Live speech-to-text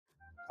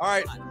All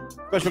right,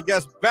 special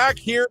guest back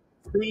here.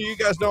 You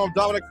guys know him,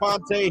 Dominic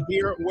Fonte,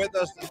 here with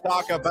us to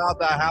talk about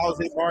the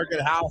housing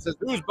market, houses,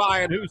 who's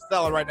buying, who's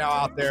selling right now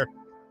out there,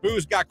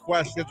 who's got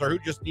questions, or who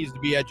just needs to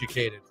be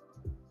educated.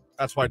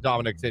 That's why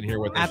Dominic's in here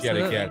with us yet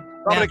again.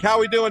 Dominic, how are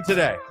we doing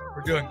today?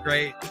 We're doing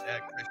great,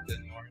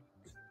 Christian.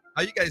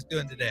 How you guys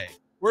doing today?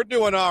 We're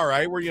doing all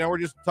right. We're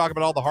just talking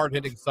about all the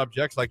hard-hitting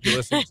subjects like you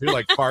listened to,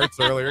 like farts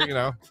earlier, you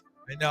know.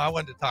 I know. I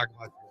wanted to talk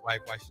about your wife,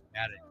 why she's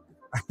mad at you.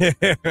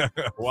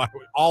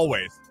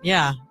 Always.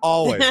 Yeah.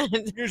 Always.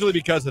 Usually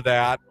because of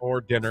that or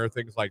dinner,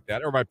 things like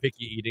that, or my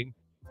picky eating.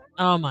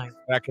 Oh, my.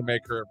 That can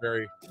make her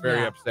very,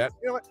 very upset.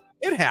 You know what?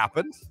 It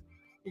happens.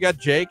 You got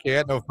Jake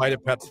and no fight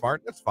at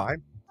PetSmart. That's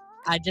fine.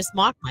 I just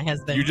mock my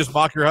husband. You just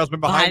mock your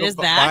husband behind his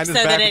back so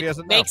that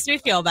it makes me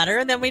feel better,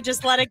 and then we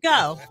just let it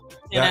go.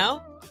 You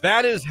know?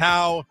 That is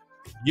how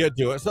you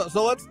do it.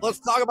 So let's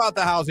talk about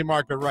the housing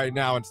market right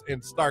now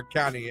in Stark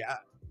County.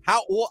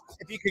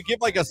 If you could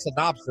give like a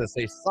synopsis,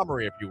 a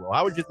summary, if you will,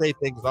 how would you say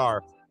things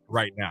are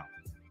right now?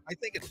 I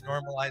think it's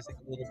normalizing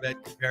a little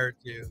bit compared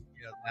to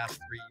the last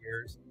 3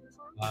 years.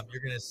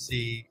 You're going to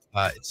see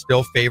it's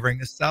still favoring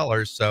the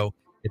sellers. So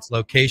it's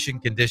location,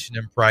 condition,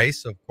 and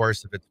price. So of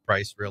course, if it's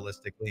priced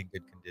realistically in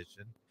good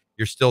condition,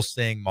 you're still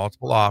seeing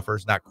multiple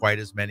offers, not quite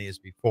as many as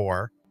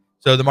before.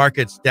 So the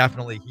market's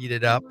definitely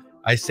heated up.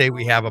 I say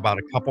we have about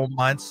a couple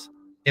months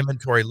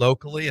inventory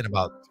locally and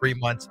about 3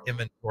 months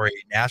inventory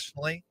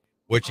nationally,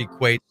 which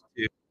equates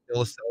to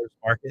still a seller's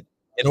market.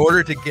 In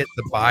order to get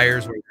the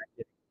buyers where they're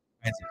getting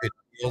kinds of good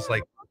deals,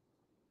 like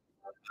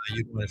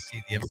you want to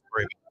see the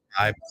inventory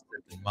 5 to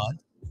 7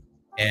 months,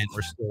 and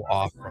we're still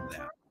off from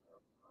that.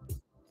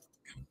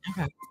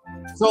 Okay.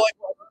 So, like,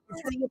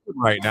 if you're looking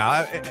right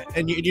now,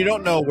 and you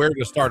don't know where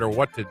to start or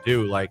what to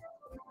do, like,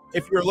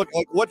 if you're looking,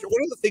 like, what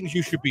are the things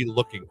you should be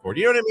looking for?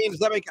 Do you know what I mean? Does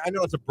that make? I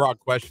know it's a broad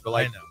question, but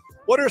like,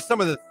 what are some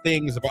of the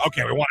things about?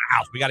 Okay, we want a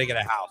house. We got to get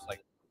a house.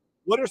 Like,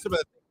 what are some of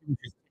the things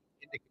you should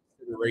take into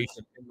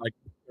consideration in like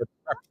your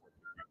preference?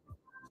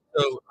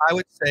 So I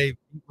would say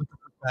meet with a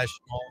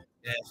professional.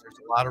 And there's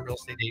a lot of real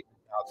estate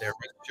agents out there.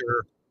 Make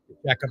sure you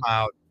check them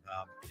out.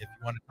 If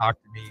you want to talk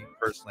to me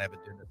personally, I've been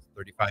doing this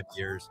for 35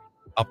 years.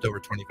 Helped over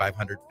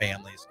 2,500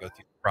 families go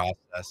through the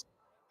process.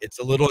 It's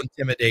a little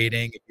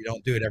intimidating if you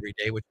don't do it every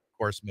day, which of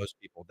course most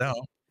people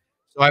don't.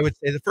 So I would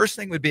say the first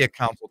thing would be a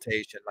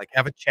consultation, like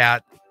have a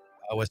chat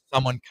with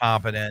someone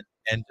competent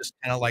and just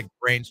kind of like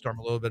brainstorm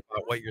a little bit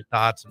about what your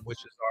thoughts and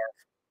wishes are,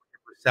 what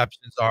your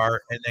perceptions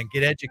are, and then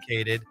get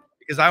educated.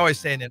 Because I always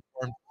say an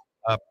informed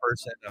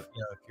person, if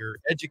you're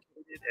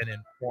educated and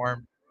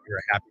informed, you're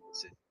a happy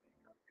decision.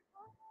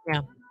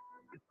 Yeah.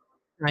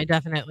 I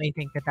definitely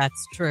think that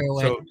that's true.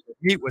 So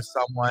meet with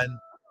someone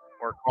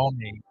or call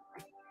me,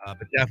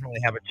 but definitely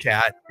have a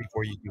chat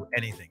before you do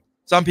anything.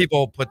 Some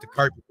people put the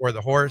cart before the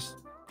horse.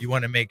 You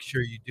want to make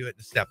sure you do it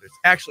in steps. There's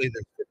 15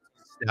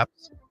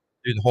 steps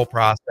through the whole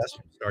process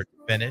from start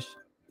to finish.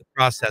 The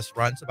process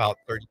runs about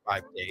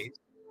 35 days,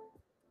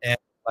 and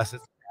unless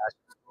it's cash,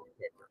 it's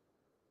quicker.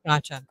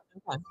 Gotcha.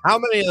 Okay. How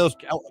many of those?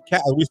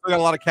 We still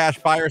got a lot of cash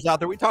buyers out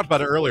there. We talked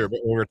about it earlier,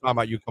 but when we were talking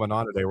about you coming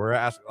on today, we're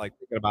asking, like,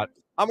 thinking about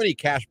how many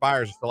cash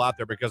buyers are still out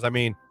there, because I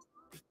mean,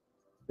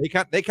 they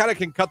kind of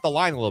can cut the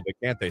line a little bit,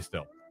 can't they?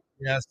 Still.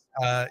 Yes.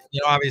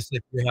 Obviously,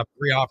 if you have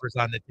 3 offers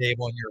on the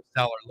table and you're a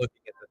seller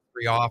looking at the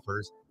 3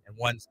 offers and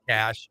one's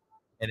cash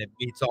and it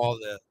meets all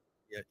the,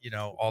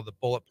 all the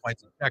bullet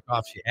points and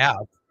checkoffs you have,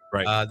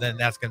 right? Then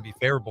that's going to be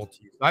favorable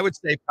to you. So I would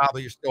say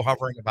probably you're still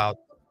hovering about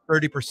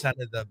 30%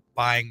 of the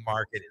buying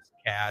market is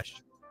cash.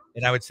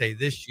 And I would say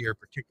this year,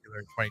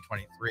 particularly in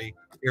 2023,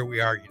 here we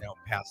are,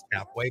 past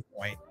halfway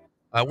point.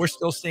 We're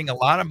still seeing a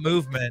lot of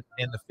movement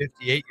in the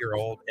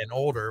 58-year-old and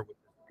older with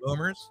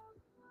boomers.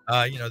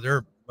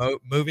 They're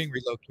moving,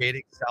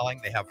 relocating,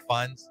 selling. They have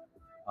funds.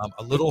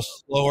 A little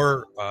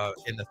slower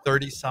in the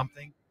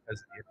 30-something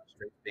because the interest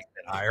rate being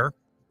a bit higher.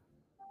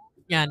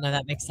 Yeah, no,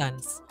 that makes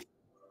sense.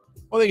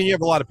 Well, I think you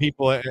have a lot of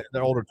people that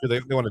are older too.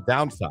 They want to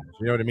downsize.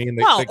 You know what I mean?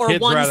 The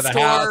kids or are out of the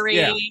story.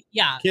 house.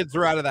 Yeah. Kids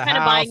are out of the house. Kind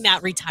of buying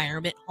that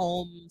retirement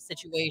home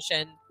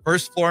situation.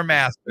 First floor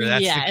master.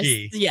 That's the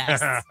key. Yes.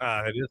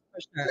 It is.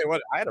 Hey,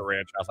 what? I had a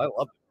ranch house. I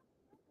loved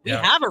it. We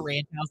have a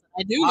ranch house.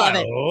 I do love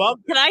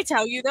it. Can I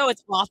tell you though,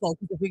 it's awful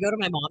because if we go to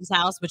my mom's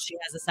house, which she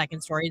has a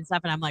second story and stuff,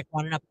 and I'm like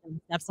running up the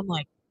steps, I'm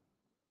like,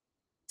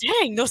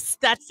 dang, that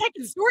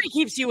second story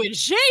keeps you in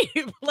shape.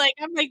 I'm like,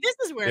 this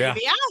is where to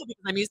be out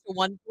because I'm used to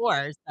 1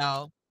 floor.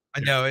 So I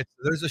know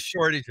there's a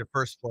shortage of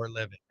first floor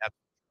living.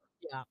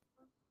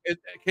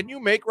 Can you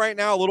make right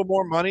now a little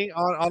more money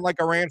on like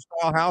a ranch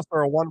style house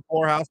or a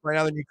 1-floor house right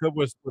now than you could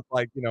with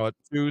like a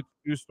two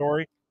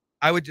story?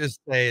 I would just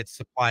say it's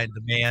supply and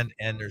demand,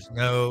 and there's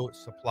no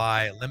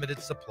supply, limited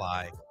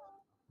supply,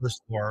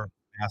 first floor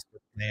master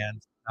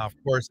plans. Now, of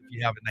course, if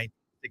you have a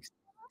 1960,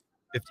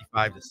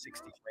 55 to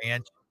 60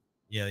 ranch,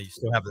 you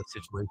still have the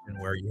situation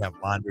where you have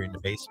laundry in the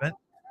basement.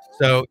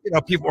 So,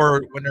 people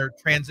when they're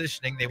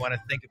transitioning, they want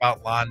to think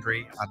about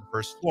laundry on the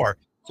first floor.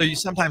 So you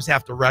sometimes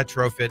have to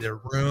retrofit a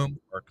room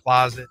or a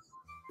closet.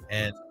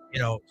 And,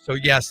 so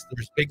yes,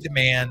 there's big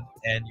demand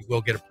and you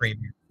will get a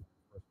premium.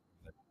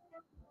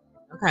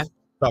 Okay.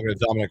 Talking to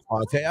Dominic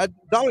Fonte.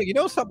 Dominic, you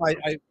know something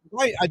I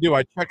do?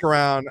 I check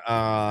around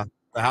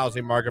the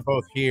housing market,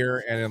 both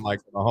here and in like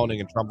Mahoning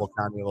and Trumbull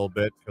County a little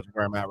bit because of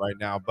where I'm at right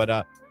now.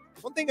 But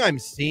one thing I'm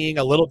seeing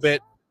a little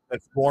bit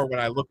that's more when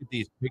I look at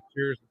these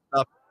pictures and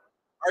stuff,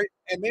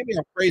 and maybe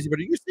I'm crazy, but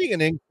are you seeing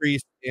an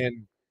increase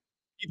in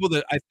people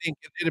that I think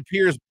it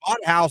appears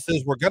bought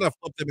houses, we're going to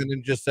flip them and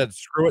then just said,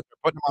 screw it, they're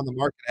putting them on the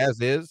market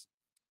as is?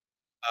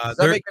 Does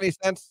that make any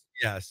sense?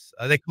 Yes,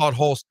 they call it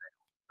wholesale.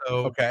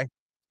 So Okay.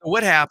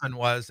 what happened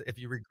was, if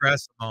you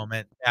regress a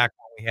moment back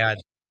when we had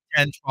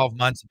 10, 12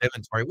 months of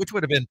inventory, which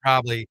would have been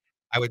probably,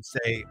 I would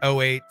say,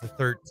 '08 to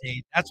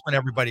 13, that's when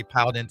everybody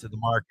piled into the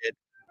market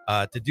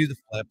to do the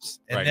flips.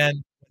 And Right. then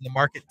when the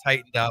market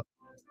tightened up,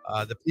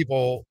 the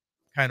people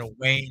kind of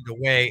waned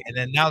away. And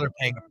then now they're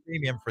paying a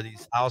premium for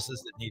these houses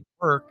that need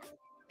work.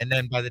 And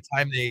then by the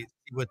time they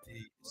see what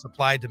the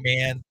supply,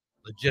 demand,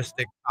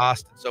 logistic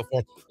cost, and so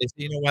forth, they say,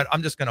 you know what,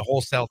 I'm just going to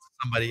wholesale to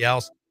somebody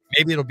else.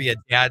 Maybe it'll be a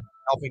dad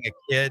helping a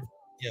kid,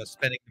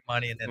 spending the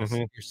money, and then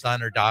your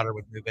son or daughter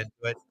would move into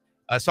it.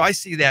 So I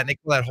see that, and they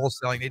call that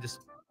wholesaling. They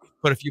just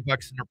put a few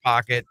bucks in their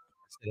pocket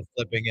instead of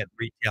flipping it,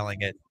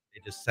 retailing it.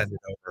 They just send it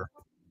over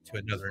to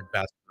another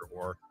investor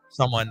or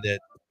someone that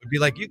would be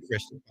like you,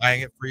 Christian,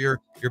 buying it for your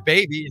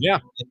baby, in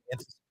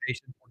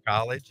anticipation for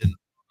college, and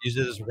use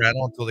it as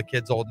rental until the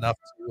kid's old enough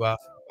to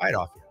buy it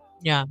off you.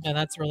 Yeah, no,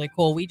 that's really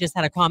cool. We just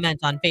had a comment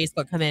on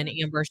Facebook come in.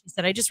 Amber, she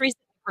said, I just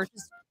recently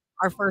purchased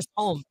our first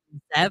home.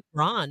 Zev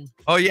Ron.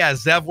 Oh, yeah.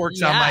 Zev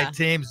works on my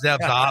team.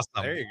 Zev's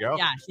awesome. There you go.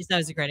 Yeah, she said it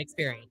was a great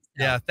experience.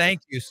 So. Yeah,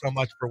 thank you so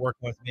much for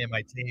working with me and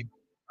my team.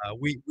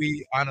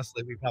 We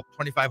honestly, we've helped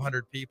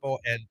 2,500 people,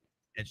 and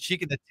she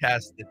can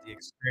attest that the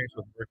experience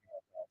with working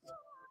with us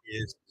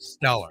is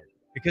stellar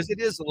because it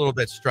is a little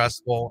bit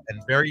stressful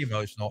and very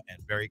emotional and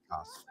very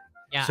costly.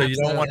 Yeah, so you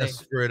don't want to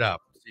screw it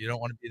up. So you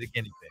don't want to be the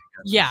guinea pig.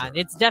 Yeah, sure.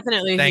 It's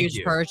definitely a Thank huge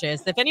you.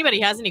 purchase. If anybody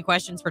has any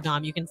questions for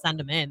Dom, you can send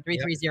them in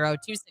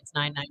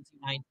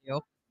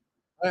 330-269-9292.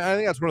 I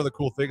think that's one of the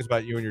cool things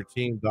about you and your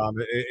team, Dom,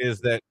 is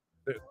that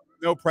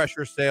no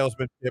pressure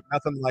salesmanship,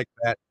 nothing like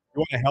that. You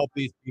want to help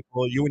these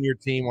people. You and your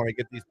team want to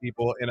get these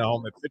people in a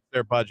home that fits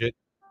their budget.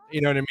 You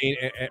know what I mean?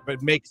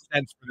 But makes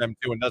sense for them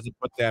too, and doesn't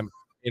put them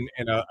in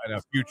a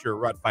future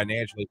rut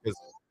financially because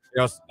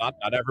not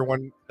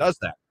everyone does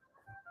that.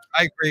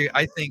 I agree.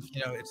 I think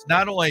it's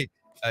not only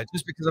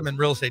just because I'm in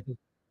real estate,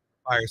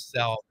 buy or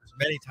sell. There's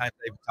many times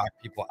they've talked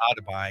people out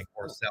of buying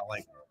or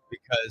selling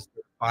because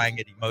they're buying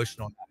it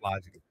emotional, not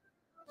logical.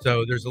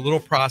 So there's a little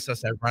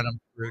process I run them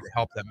through to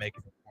help them make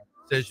an informed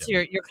decision. So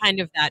you're kind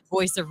of that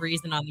voice of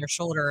reason on their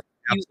shoulder.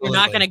 Absolutely. You're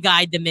not going to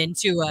guide them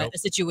into a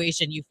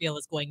situation you feel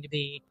is going to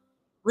be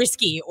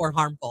risky or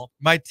harmful.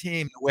 My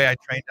team, the way I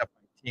trained up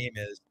my team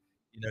is,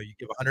 you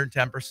give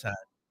 110%,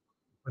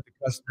 put the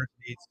customer's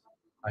needs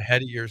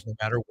ahead of yours no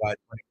matter what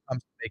when it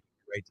comes to making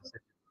the right decision.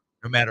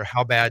 No matter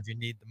how bad you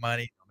need the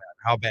money, no matter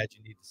how bad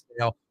you need the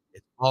sale,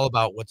 it's all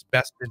about what's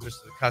best interest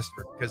of the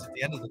customer. Because at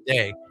the end of the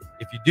day,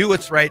 if you do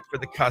what's right for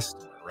the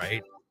customer,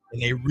 right,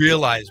 and they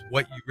realize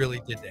what you really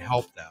did to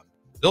help them,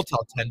 they'll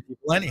tell 10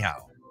 people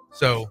anyhow.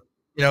 So,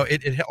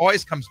 it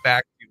always comes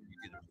back to when you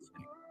do the right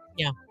thing.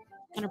 Yeah,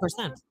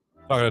 100%.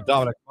 Talking to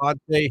Dominic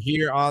Fonte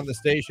here on the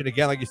station.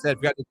 Again, like you said, if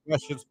you got any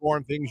questions for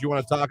him, things you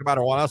want to talk about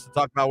or want us to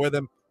talk about with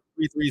him,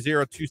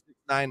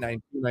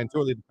 330-269-9292.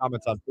 Leave the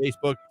comments on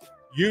Facebook,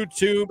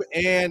 YouTube,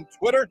 and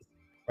Twitter.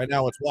 Right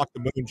now, let's walk the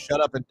moon, shut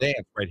up, and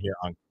dance right here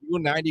on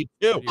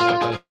Q92.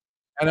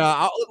 And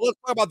let's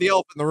talk about the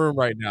elephant in the room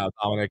right now,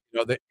 Dominic.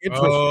 The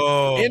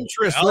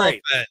interest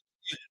rate.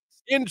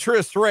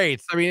 Interest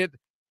rates. I mean,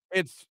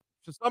 it's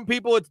to some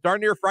people, it's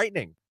darn near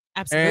frightening.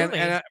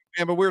 Absolutely.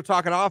 But we were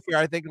talking off here.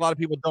 I think a lot of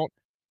people don't.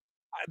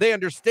 They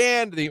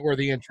understand where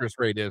the interest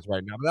rate is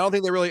right now, but I don't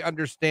think they really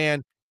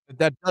understand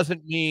that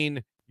doesn't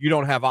mean you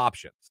don't have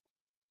options.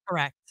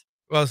 Correct.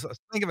 Well, so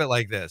think of it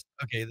like this.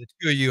 Okay, the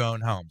two of you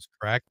own homes,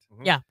 correct?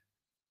 Mm-hmm. Yeah.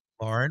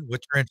 Lauren,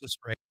 what's your interest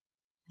rate?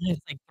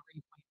 It's like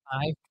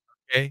 3.5.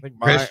 Okay,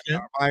 Christian.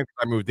 I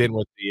moved in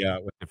with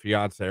the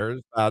fiance.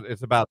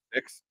 It's about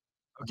 6.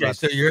 Okay,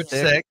 so you're at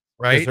 6,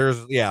 right?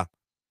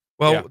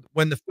 Well,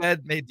 when the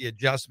Fed made the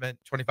adjustment,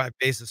 25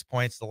 basis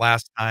points the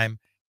last time,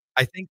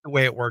 I think the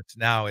way it works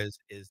now is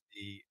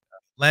the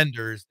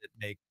lenders that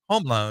make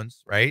home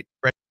loans, right?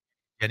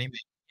 Jenny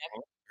Mac,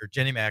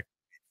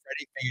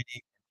 Freddie, Fannie,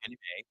 and Ginnie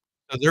Mae.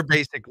 So they're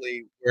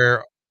basically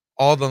where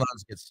all the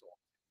loans get sold.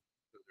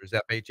 So there's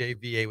FHA,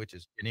 VA, which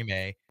is Ginnie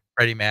Mae,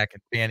 Freddie Mac,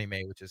 and Fannie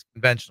Mae, which is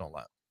conventional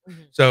loan.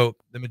 Mm-hmm. So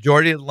the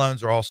majority of the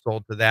loans are all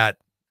sold to that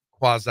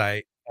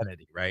quasi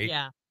entity, right?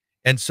 Yeah.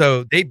 And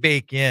so they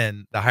bake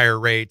in the higher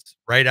rates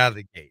right out of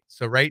the gate.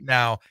 So right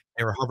now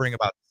they were hovering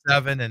about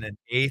 7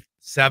 1/8,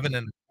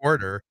 7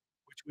 1/4,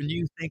 which when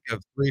you think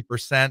of 3% for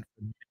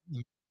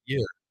many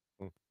years, especially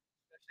for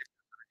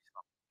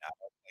 30-something now,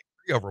 like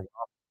pretty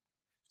overwhelming.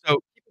 So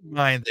keep in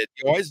mind that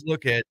you always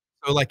look at,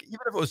 so like even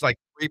if it was like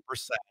 3%,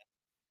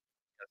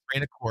 3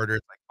 1/4,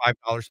 it's like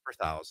 $5 per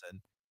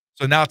thousand.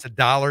 So now it's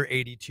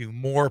 $1.82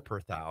 more per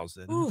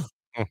thousand.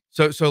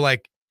 So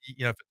like if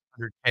it's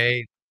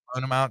 100K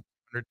loan amount,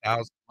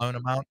 600,000 loan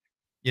amount.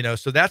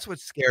 So that's what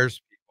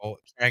scares people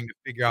trying to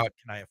figure out,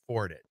 can I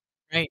afford it?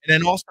 Right. And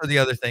then also the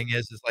other thing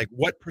is like,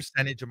 what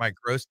percentage of my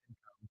gross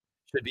income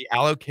should be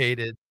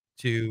allocated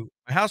to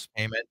my house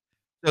payment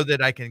so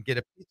that I can get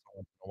a pizza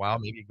once in a while,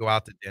 maybe go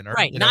out to dinner,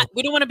 Right. We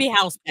don't want to be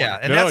house poor. Yeah,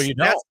 and No, you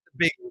that's don't. the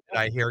big that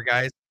I hear,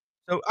 guys.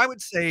 So I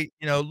would say,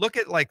 look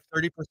at like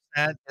 30%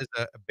 as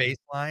a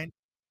baseline.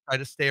 Try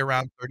to stay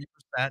around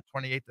 30%,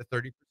 28 to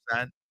 30%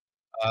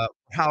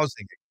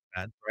 housing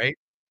expense, right?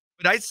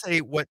 But I'd say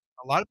what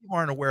a lot of people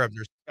aren't aware of,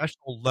 there's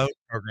special loan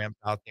programs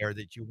out there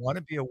that you want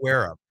to be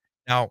aware of.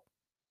 Now,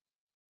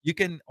 you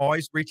can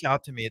always reach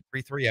out to me at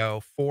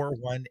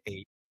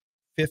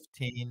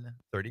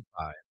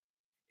 330-418-1535,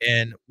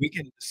 and we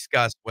can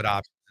discuss what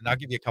options, and I'll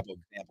give you a couple of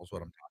examples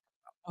what I'm talking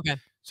about. Okay.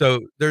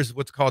 So there's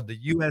what's called the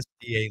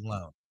USDA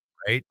loan,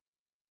 right?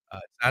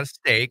 It's not a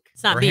steak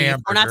It's not or beef.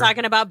 hamburger. We're not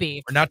talking about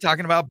beef. We're not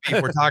talking about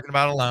beef. We're talking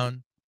about a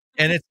loan.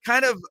 And it's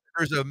kind of,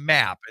 there's a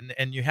map,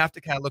 and you have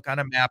to kind of look on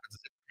a map, it's a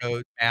zip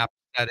code map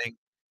setting,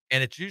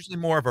 and it's usually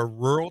more of a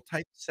rural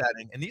type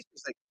setting. And these are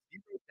like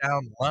zero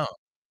down loans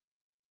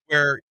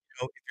where,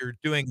 if you're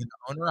doing an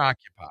owner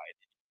occupied,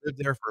 you live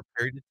there for a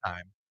period of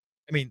time.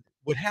 I mean,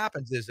 what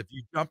happens is if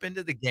you jump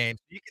into the game,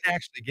 you can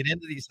actually get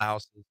into these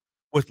houses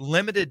with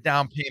limited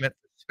down payment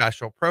for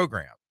special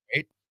programs,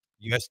 right?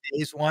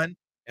 USDA's one,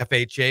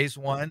 FHA's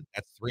one,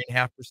 that's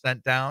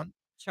 3.5% down.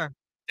 Sure.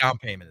 Down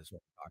payment is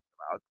what we're talking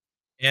about.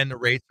 And the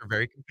rates are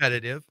very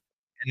competitive.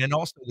 And then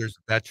also there's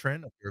a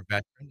veteran. If you're a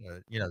veteran,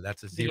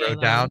 that's a VA zero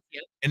loans, down.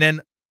 yep. And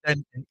then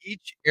in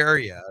each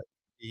area,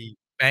 the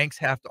banks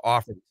have to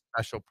offer these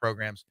special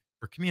programs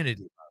for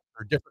community loans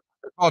or they're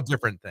called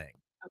different things.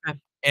 Okay.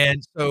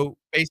 And so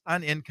based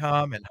on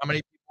income and how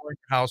many people are in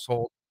your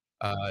household,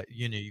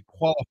 you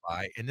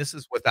qualify. And this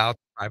is without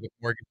private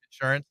mortgage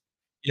insurance.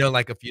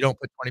 Like if you don't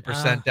put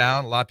 20%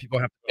 down, a lot of people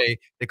have to pay,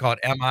 they call it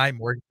MI,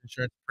 mortgage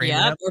insurance premium.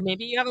 Yeah, or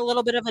maybe you have a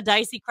little bit of a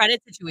dicey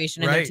credit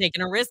situation and they're Right.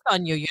 taking a risk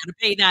on you. You got to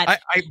pay that.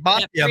 I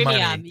mafia money.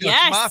 premium. It's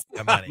Yes.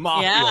 mafia money.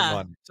 Mafia Yeah.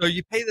 money. So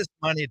you pay this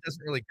money, it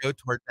doesn't really go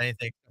towards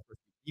anything except for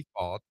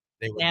default.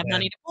 They have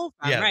money to pull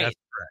from, Yeah, right? that's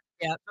correct.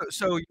 Yep.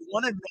 So you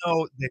want to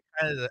know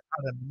how to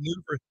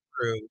maneuver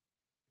through,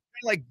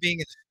 kind of like being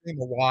in a stream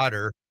of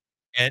water,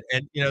 and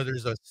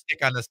there's a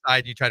stick on the side,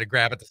 and you try to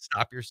grab it to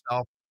stop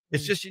yourself.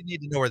 It's just you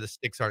need to know where the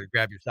sticks are to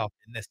grab yourself,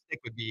 and the stick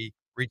would be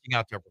reaching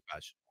out to a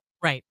professional.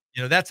 Right.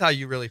 That's how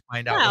you really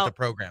find out what the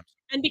programs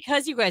are. And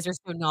because you guys are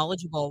so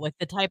knowledgeable with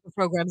the type of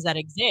programs that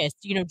exist,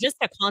 just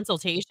a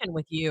consultation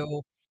with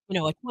you, a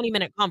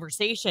 20-minute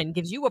conversation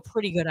gives you a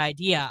pretty good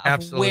idea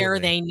of where Absolutely.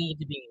 they need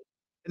to be.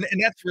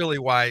 And that's really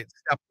why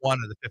step one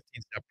of the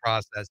 15-step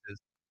process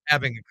is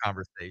having a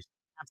conversation.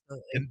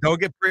 Absolutely. And don't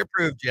get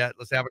pre-approved yet.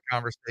 Let's have a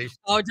conversation.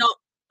 Oh, don't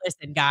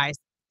listen, guys.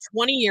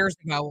 20 years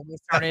ago when we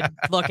started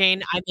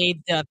looking, I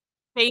made the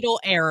fatal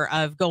error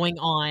of going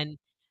on,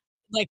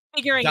 like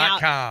figuring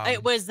out .com.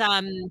 it was oh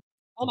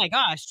my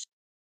gosh.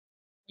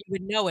 You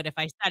would know it if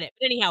I said it.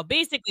 But anyhow,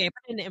 basically I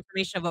put in the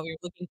information of what we were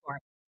looking for.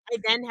 I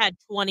then had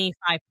 25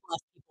 plus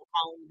people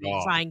calling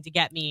me trying to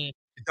get me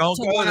Don't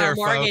to go run there, our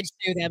mortgage folks.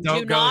 to them. Don't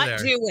Do go not there.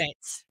 do it.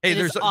 Hey, It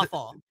is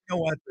awful. You know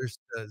what? There's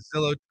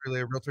Zillow,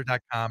 Trulia,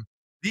 Realtor.com.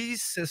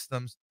 These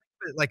systems,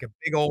 like a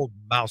big old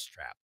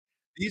mousetrap.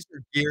 These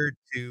are geared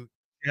to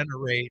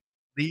generate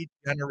lead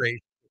generation.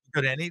 If you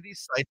go to any of these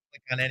sites,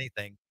 click on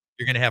anything,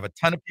 you're going to have a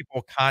ton of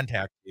people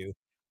contact you.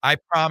 I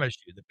promise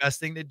you, the best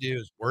thing to do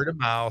is word of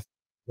mouth.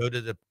 Go to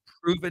the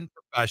proven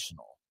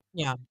professional.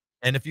 Yeah.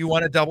 And if you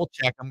want to double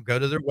check them, go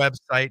to their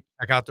website,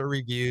 check out their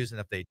reviews. And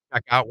if they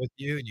check out with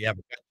you and you have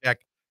a gut check,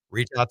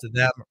 reach out to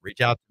them, reach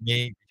out to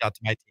me, reach out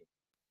to my team.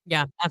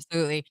 Yeah,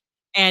 absolutely.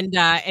 And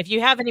if you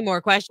have any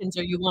more questions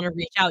or you want to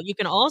reach out, you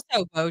can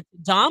also go to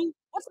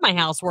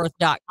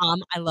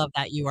what'smyhouseworth.com. I love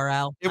that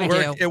URL.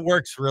 It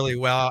works really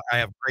well. I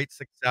have great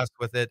success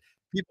with it.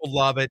 People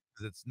love it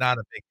because it's not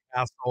a big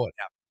hassle. It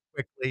happens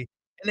quickly.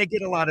 And they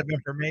get a lot of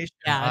information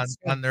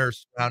on their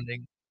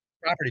surrounding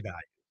property value.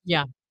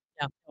 Yeah.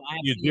 Yeah.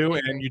 You do,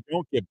 and you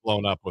don't get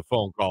blown up with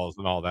phone calls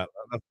and all that.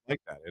 That's like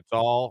that. It's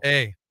all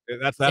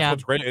that's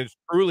what's great. It's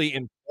truly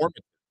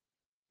informative.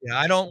 Yeah,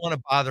 I don't want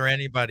to bother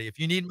anybody. If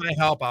you need my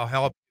help, I'll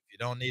help. If you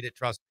don't need it,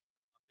 trust me.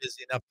 I'm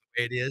busy enough the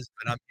way it is,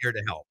 but I'm here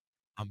to help.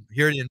 I'm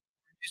here to inform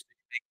you so you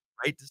make the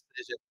right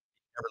decision.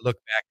 You never look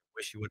back and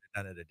wish you would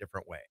have done it a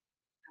different way.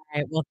 All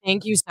right. Well,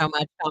 thank you so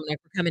much, Dominic,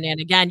 for coming in.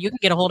 Again, you can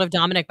get a hold of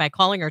Dominic by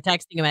calling or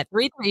texting him at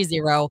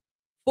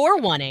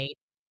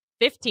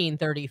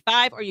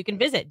 330-418-1535, or you can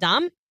visit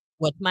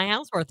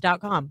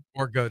what'smyhouseworth.com.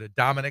 Or go to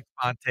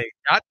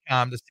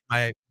DominicFonte.com to see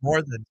my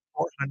more than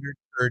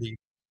 430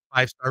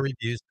 5-star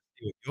reviews to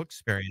see what you'll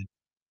experience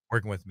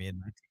working with me and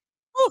my team.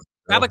 Ooh,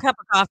 grab a cup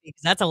of coffee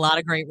because that's a lot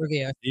of great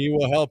reviews. He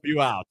will help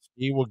you out.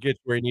 He will get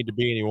you where you need to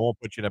be, and he won't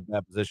put you in a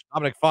bad position.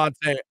 Dominic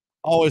Fonte,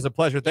 always a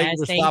pleasure. Thank you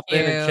for stopping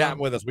in and chatting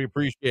with us. We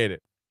appreciate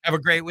it. Have a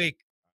great week.